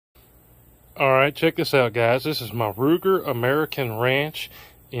Alright, check this out, guys. This is my Ruger American Ranch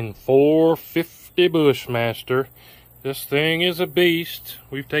in 450 Bushmaster. This thing is a beast.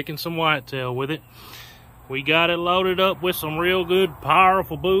 We've taken some whitetail with it. We got it loaded up with some real good,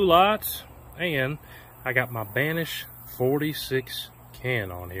 powerful blue lights. And I got my Banish 46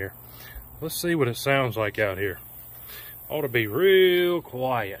 can on here. Let's see what it sounds like out here. Ought to be real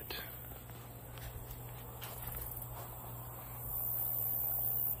quiet.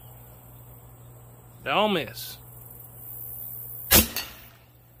 Don't miss.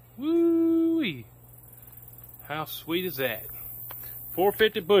 Woo-wee. How sweet is that?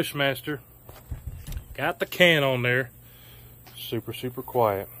 450 Bushmaster. Got the can on there. Super, super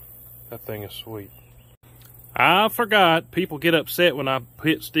quiet. That thing is sweet. I forgot. People get upset when I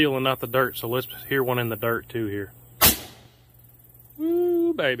hit steel and not the dirt, so let's hear one in the dirt too here.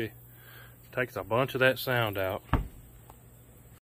 Woo, baby. Takes a bunch of that sound out.